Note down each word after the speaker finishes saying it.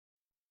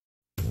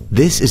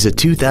This is a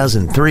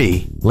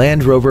 2003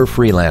 Land Rover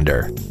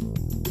Freelander.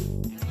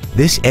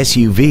 This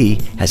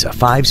SUV has a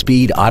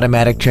 5-speed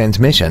automatic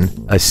transmission,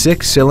 a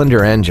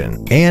 6-cylinder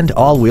engine, and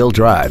all-wheel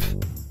drive.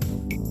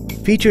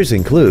 Features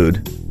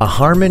include a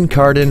Harman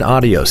Kardon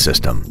audio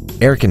system,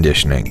 air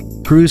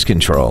conditioning, cruise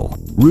control,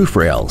 roof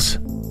rails,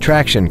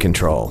 traction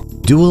control,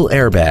 dual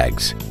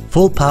airbags,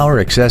 full power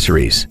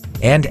accessories,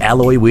 and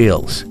alloy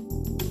wheels.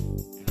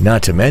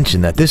 Not to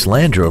mention that this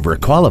Land Rover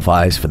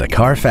qualifies for the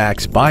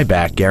Carfax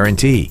buyback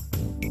guarantee.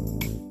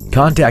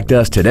 Contact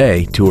us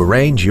today to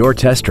arrange your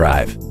test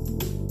drive.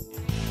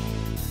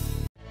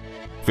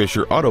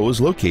 Fisher Auto is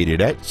located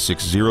at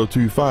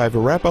 6025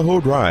 Arapahoe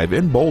Drive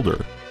in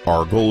Boulder.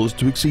 Our goal is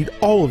to exceed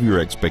all of your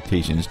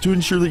expectations to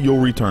ensure that you'll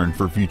return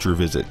for future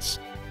visits.